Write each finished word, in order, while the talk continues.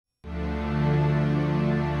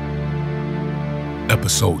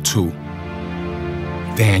Episode 2,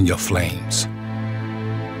 Fan Your Flames.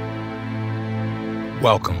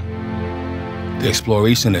 Welcome. The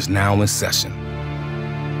exploration is now in session.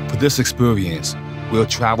 For this experience, we'll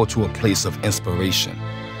travel to a place of inspiration,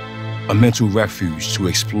 a mental refuge to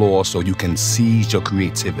explore so you can seize your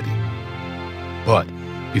creativity. But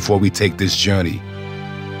before we take this journey,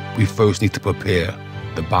 we first need to prepare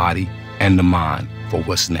the body and the mind for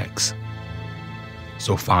what's next.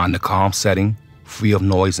 So find a calm setting, free of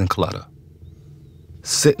noise and clutter.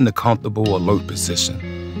 Sit in a comfortable, alert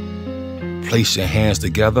position. Place your hands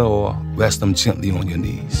together or rest them gently on your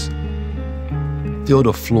knees. Feel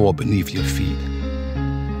the floor beneath your feet.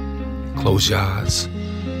 Close your eyes.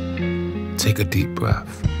 Take a deep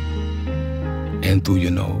breath. In through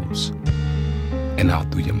your nose and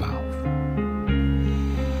out through your mouth.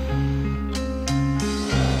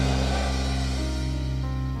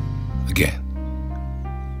 Again,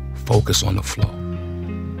 focus on the flow.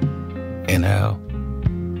 Inhale,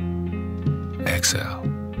 exhale,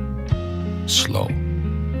 slow.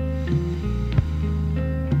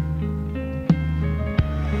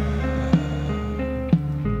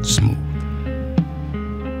 Smooth.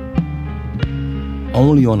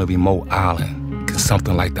 Only on a remote island can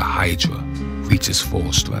something like the Hydra reach its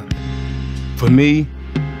full strength. For me,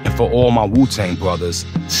 and for all my Wu-Tang brothers,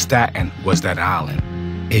 Staten was that island,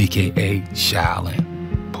 aka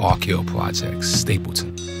Shaolin, Park Hill Projects,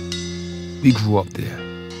 Stapleton. We grew up there.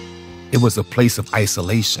 It was a place of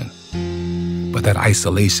isolation, but that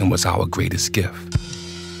isolation was our greatest gift.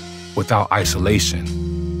 Without isolation,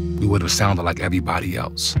 we would have sounded like everybody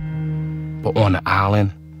else. But on the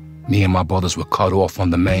island, me and my brothers were cut off from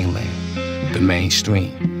the mainland, the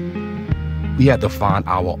mainstream. We had to find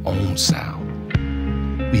our own sound.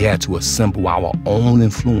 We had to assemble our own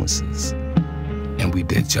influences, and we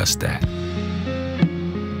did just that.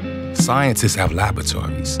 Scientists have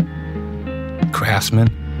laboratories. Craftsmen,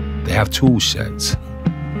 they have tool sheds.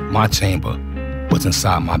 My chamber was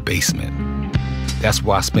inside my basement. That's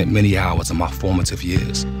where I spent many hours of my formative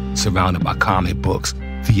years, surrounded by comic books,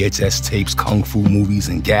 VHS tapes, kung fu movies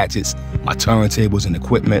and gadgets, my turntables and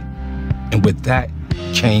equipment. And with that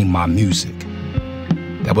came my music.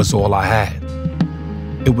 That was all I had.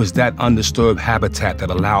 It was that undisturbed habitat that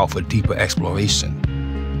allowed for deeper exploration,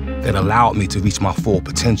 that allowed me to reach my full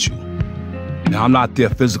potential. Now, I'm not there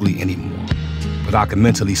physically anymore, but I can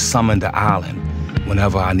mentally summon the island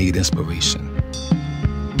whenever I need inspiration.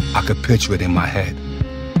 I could picture it in my head.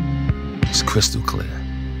 It's crystal clear.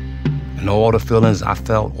 And all the feelings I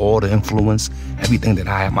felt, all the influence, everything that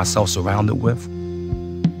I had myself surrounded with,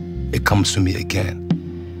 it comes to me again.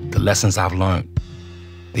 The lessons I've learned,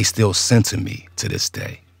 they still center me to this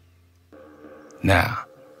day. Now,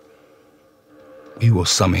 we will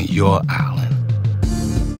summon your island.